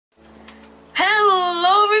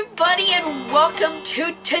everybody, and welcome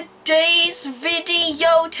to today's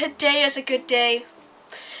video. Today is a good day.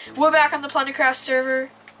 We're back on the PlunderCraft server.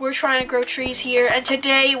 We're trying to grow trees here, and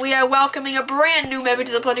today we are welcoming a brand new member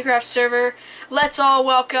to the PlunderCraft server. Let's all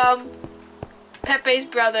welcome Pepe's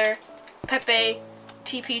brother, Pepe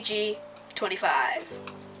TPG 25.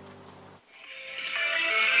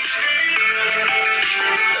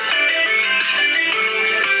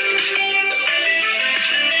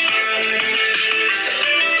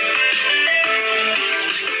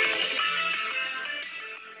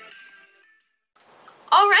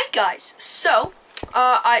 Alright guys, so,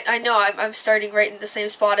 I know I'm starting right in the same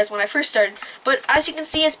spot as when I first started, but as you can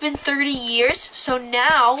see it's been 30 years, so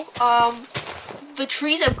now, the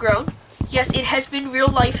trees have grown. Yes, it has been real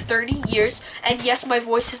life 30 years, and yes, my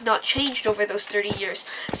voice has not changed over those 30 years.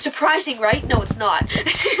 Surprising, right? No, it's not.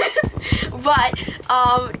 But,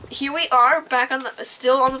 here we are, back on the,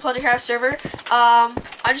 still on the PlunderCraft server.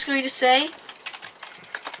 I'm just going to say,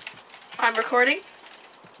 I'm recording.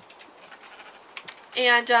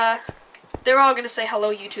 And, they're all gonna say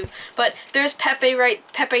hello YouTube. But there's Pepe, right?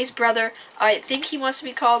 Pepe's brother. I think he wants to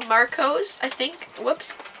be called Marcos, I think.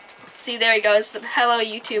 Whoops. See, there he goes. Hello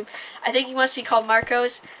YouTube. I think he wants to be called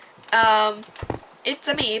Marcos. It's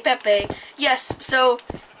a me, Pepe. Yes, so,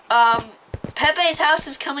 Pepe's house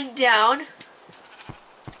is coming down.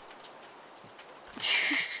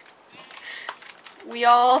 We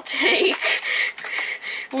all take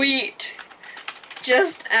wheat.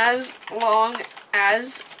 Just as long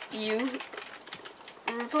as you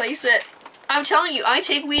replace it. I'm telling you, I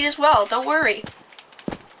take weed as well, don't worry.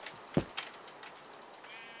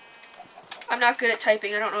 I'm not good at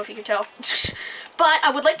typing, I don't know if you can tell. But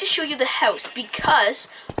I would like to show you the house because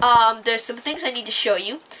there's some things I need to show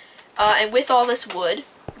you. And with all this wood,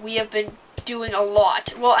 we have been doing a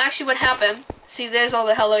lot. Well, actually what happened, see there's all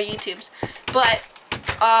the hello YouTubes. But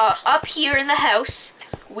up here in the house,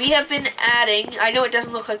 we have been adding, I know it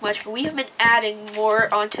doesn't look like much, but we have been adding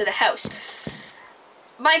more onto the house.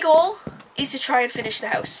 My goal is to try and finish the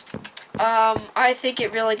house. I think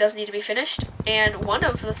it really does need to be finished, and one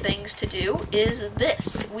of the things to do is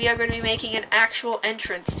this. We are going to be making an actual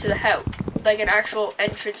entrance to the house, like an actual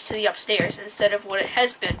entrance to the upstairs, instead of what it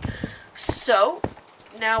has been. So,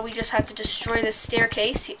 now we just have to destroy this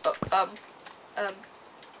staircase. He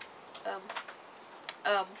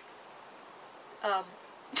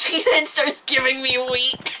then starts giving me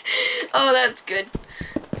wheat. Oh, that's good.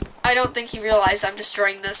 I don't think he realized I'm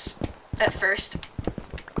destroying this at first.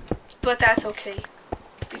 But that's okay.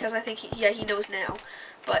 Because I think he knows now.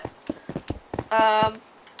 But, I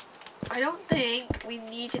don't think we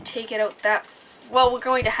need to take it out that well, we're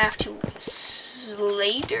going to have to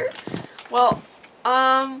later. Well,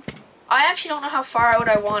 I actually don't know how far out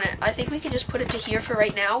I want it. I think we can just put it to here for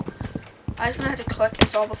right now. I'm just gonna have to collect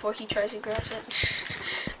this all before he tries and grabs it.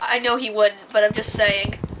 I know he wouldn't, but I'm just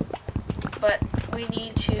saying. But we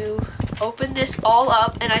need to open this all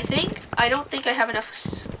up, and I don't think I have enough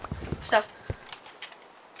stuff.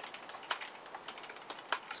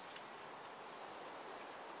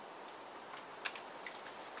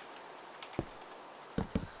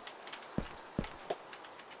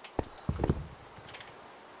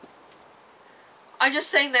 I'm just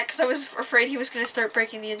saying that because I was afraid he was going to start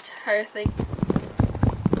breaking the entire thing.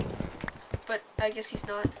 But I guess he's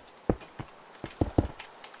not.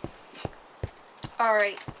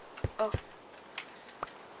 Alright. Oh.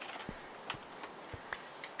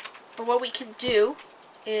 But what we can do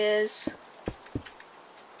is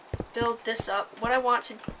build this up. What I want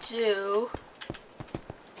to do...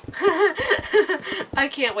 I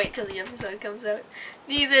can't wait till the episode comes out.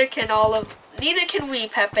 Neither can we,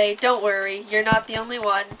 Pepe. Don't worry. You're not the only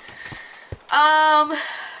one. I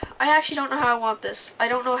actually don't know how I want this. I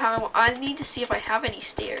don't know how I need to see if I have any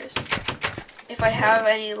stairs. If I have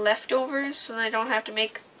any leftovers, so I don't have to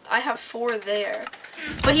make... I have 4 there.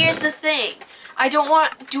 But here's the thing. Do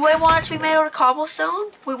I want it to be made out of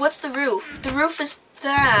cobblestone? Wait, what's the roof? The roof is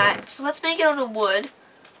that. So let's make it out of wood.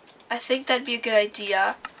 I think that'd be a good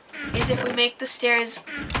idea. Is if we make the stairs,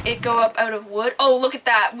 it go up out of wood. Oh, look at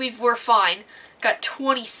that. We're fine. Got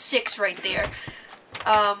 26 right there.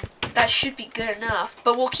 That should be good enough.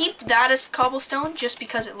 But we'll keep that as cobblestone just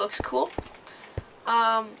because it looks cool.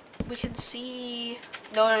 We can see...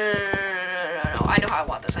 No. I know how I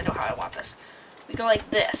want this. We go like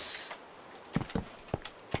this.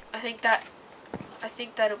 I think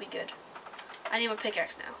that'll be good. I need my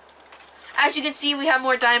pickaxe now. As you can see, we have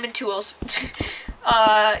more diamond tools.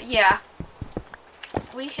 Yeah.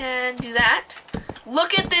 We can do that.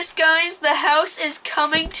 Look at this, guys. The house is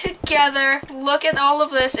coming together. Look at all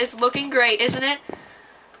of this. It's looking great, isn't it?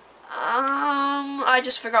 I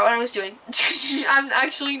just forgot what I was doing. I'm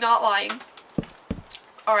actually not lying.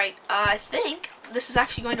 Alright, I think this is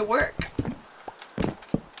actually going to work.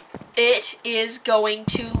 It is going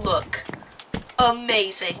to look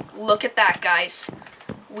amazing. Look at that, guys.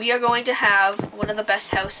 We are going to have one of the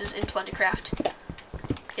best houses in PlunderCraft.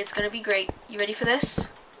 It's going to be great. You ready for this?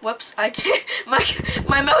 Whoops, I did.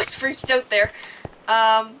 My mouse freaked out there.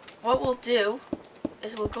 What we'll do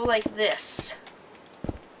is we'll go like this.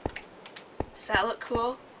 Does that look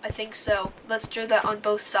cool? I think so. Let's do that on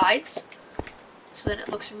both sides, so then it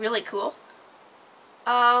looks really cool.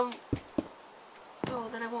 Oh,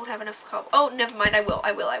 then I won't have enough cobble. Oh, never mind. I will.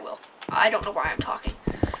 I don't know why I'm talking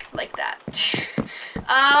like that.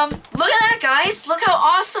 Look at that, guys. Look how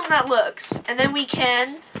awesome that looks. And then we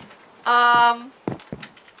can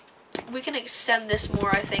extend this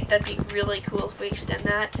more. I think that'd be really cool if we extend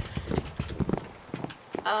that.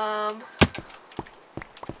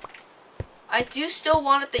 I do still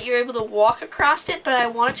want it that you're able to walk across it, but I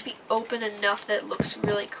want it to be open enough that it looks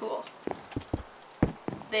really cool.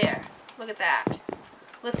 There. Look at that.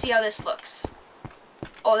 Let's see how this looks.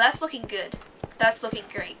 Oh, that's looking good. That's looking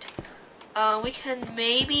great. We can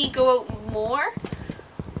maybe go out more.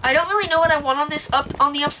 I don't really know what I want on this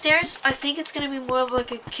on the upstairs. I think it's gonna be more of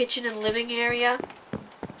like a kitchen and living area.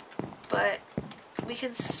 But we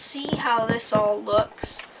can see how this all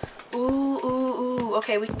looks. Ooh, ooh, ooh.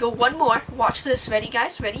 Okay, we can go one more. Watch this. Ready,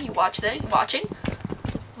 guys? Ready? You watch there? You watching?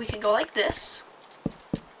 We can go like this.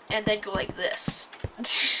 And then go like this.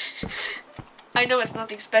 I know it's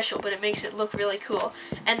nothing special, but it makes it look really cool.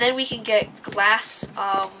 And then we can get glass,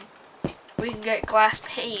 glass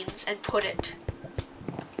panes and put it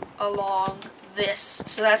along this.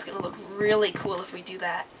 So that's gonna look really cool if we do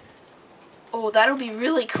that. Oh, that'll be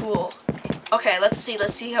really cool. Okay, let's see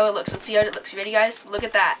how it looks. Let's see how it looks. You ready, guys? Look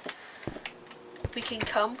at that. We can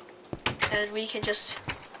come and we can just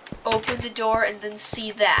open the door and then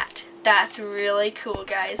see that. That's really cool,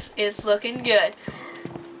 guys. It's looking good.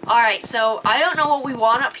 Alright, so I don't know what we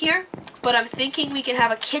want up here, but I'm thinking we can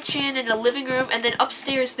have a kitchen and a living room, and then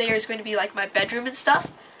upstairs there is going to be like my bedroom and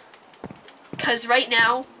stuff. Because right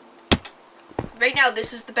now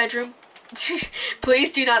this is the bedroom.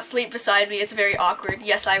 Please do not sleep beside me. It's very awkward.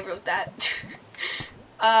 Yes, I wrote that.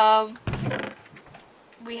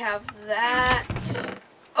 We have that.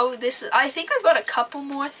 Oh, I think I've got a couple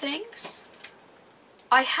more things.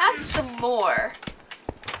 I had some more.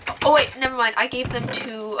 Oh wait, never mind. I gave them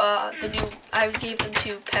to I gave them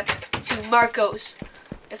to Marcos.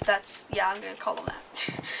 If that's, yeah, I'm gonna call them that.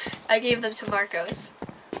 I gave them to Marcos.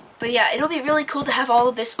 But yeah, it'll be really cool to have all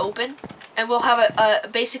of this open, and we'll have a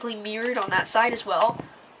basically mirrored on that side as well.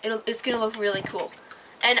 It's gonna look really cool.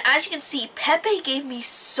 And as you can see, Pepe gave me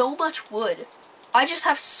so much wood. I just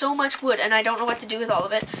have so much wood, and I don't know what to do with all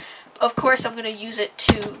of it. Of course, I'm gonna use it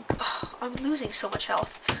to. Oh, I'm losing so much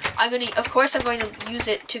health. Of course, I'm going to use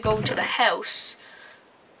it to go to the house.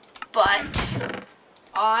 But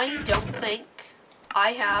I don't think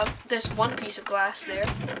I have. There's one piece of glass there.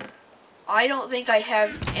 I don't think I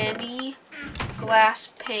have any glass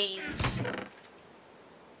panes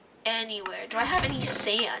anywhere. Do I have any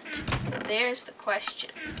sand? There's the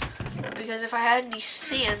question. Because if I had any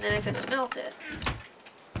sand, then I could smelt it.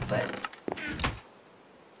 But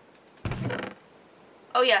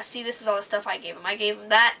oh yeah, see, this is all the stuff I gave him. I gave him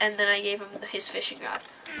that, and then I gave him his fishing rod.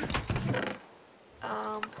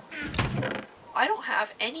 I don't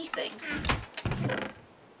have anything.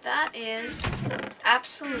 That is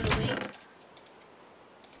absolutely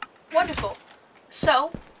wonderful.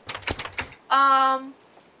 So, I'm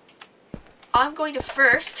going to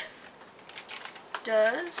first.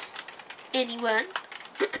 Does anyone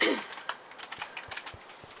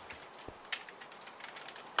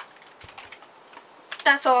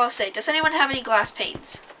That's all I'll say. Does anyone have any glass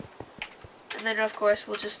panes? And then of course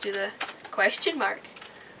we'll just do the question mark.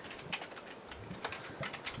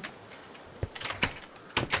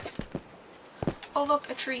 Oh look,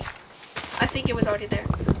 a tree. I think it was already there.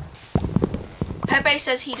 Pepe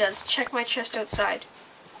says he does. Check my chest outside.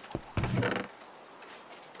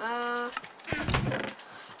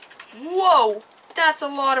 Whoa! That's a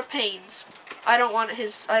lot of panes. I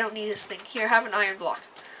don't need his thing. Here, have an iron block.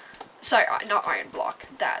 Sorry, not iron block.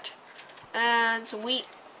 That. And some wheat.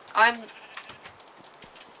 I'm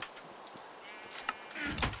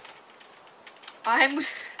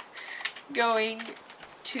going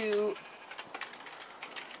to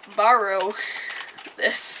borrow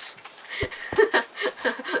this.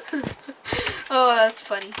 Oh, that's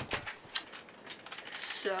funny.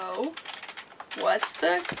 So, what's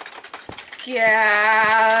the...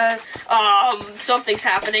 Yeah, something's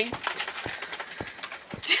happening.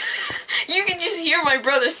 You can just hear hear my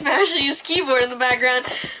brother smashing his keyboard in the background.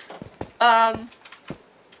 I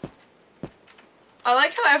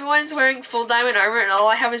like how everyone's wearing full diamond armor and all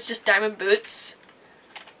I have is just diamond boots.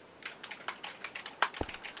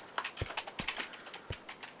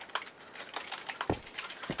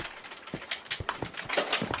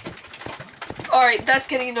 Alright, that's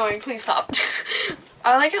getting annoying. Please stop.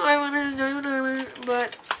 I like how everyone has diamond armor,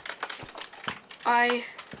 but I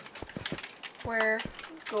wear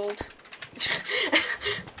gold.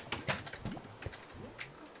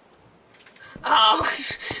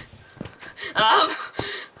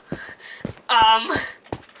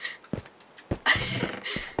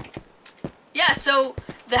 Yeah, so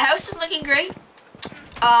the house is looking great.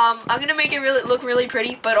 I'm gonna make it look really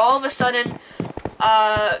pretty, but all of a sudden,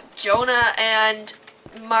 Jonah and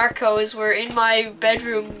Marcos were in my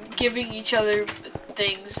bedroom giving each other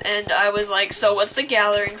things, and I was like, so what's the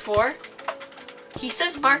gathering for? He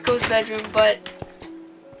says Marco's bedroom, but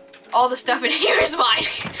all the stuff in here is mine,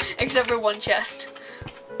 except for one chest.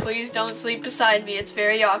 Please don't sleep beside me, it's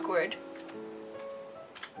very awkward.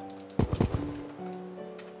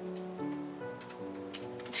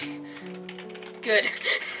 Good.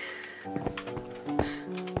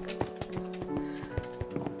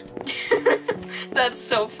 That's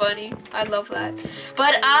so funny. I love that.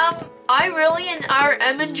 But I really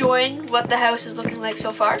am enjoying what the house is looking like so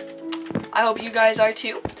far. I hope you guys are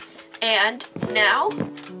too. And now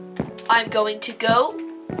I'm going to go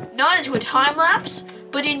not into a time lapse,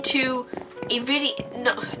 but into a video.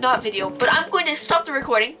 No, not video. But I'm going to stop the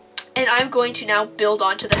recording, and I'm going to now build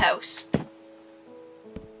onto the house.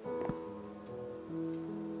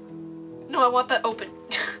 No, I want that open.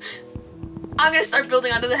 I'm gonna start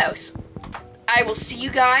building onto the house. I will see you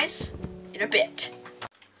guys in a bit.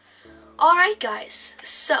 Alright guys,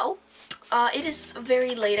 so it is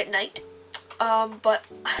very late at night, but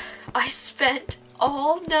I spent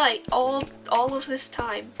all night, all of this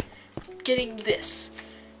time getting this.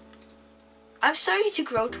 I'm starting to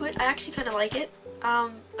grow to it. I actually kind of like it.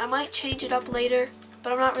 I might change it up later,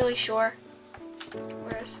 but I'm not really sure.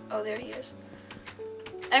 Oh, there he is.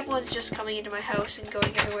 Everyone's just coming into my house and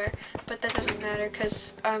going everywhere, but that doesn't matter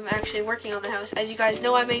because I'm actually working on the house. As you guys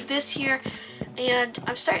know, I made this here, and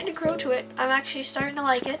I'm starting to grow to it. I'm actually starting to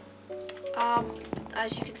like it.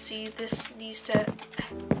 As you can see, this needs to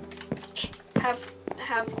have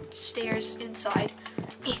stairs inside.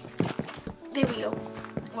 There we go.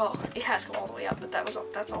 Well, it has to go all the way up, but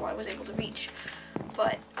that's all I was able to reach.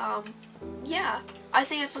 But yeah, I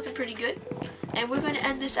think it's looking pretty good, and we're going to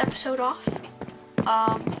end this episode off.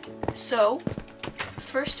 So,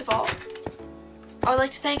 first of all, I would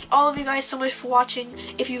like to thank all of you guys so much for watching.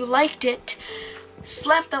 If you liked it,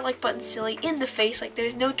 slap that like button silly in the face like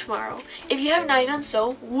there's no tomorrow. If you have not done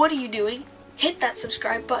so, what are you doing? Hit that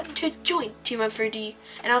subscribe button to join Team M4D,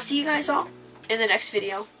 and I'll see you guys all in the next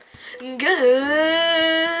video. Goodbye!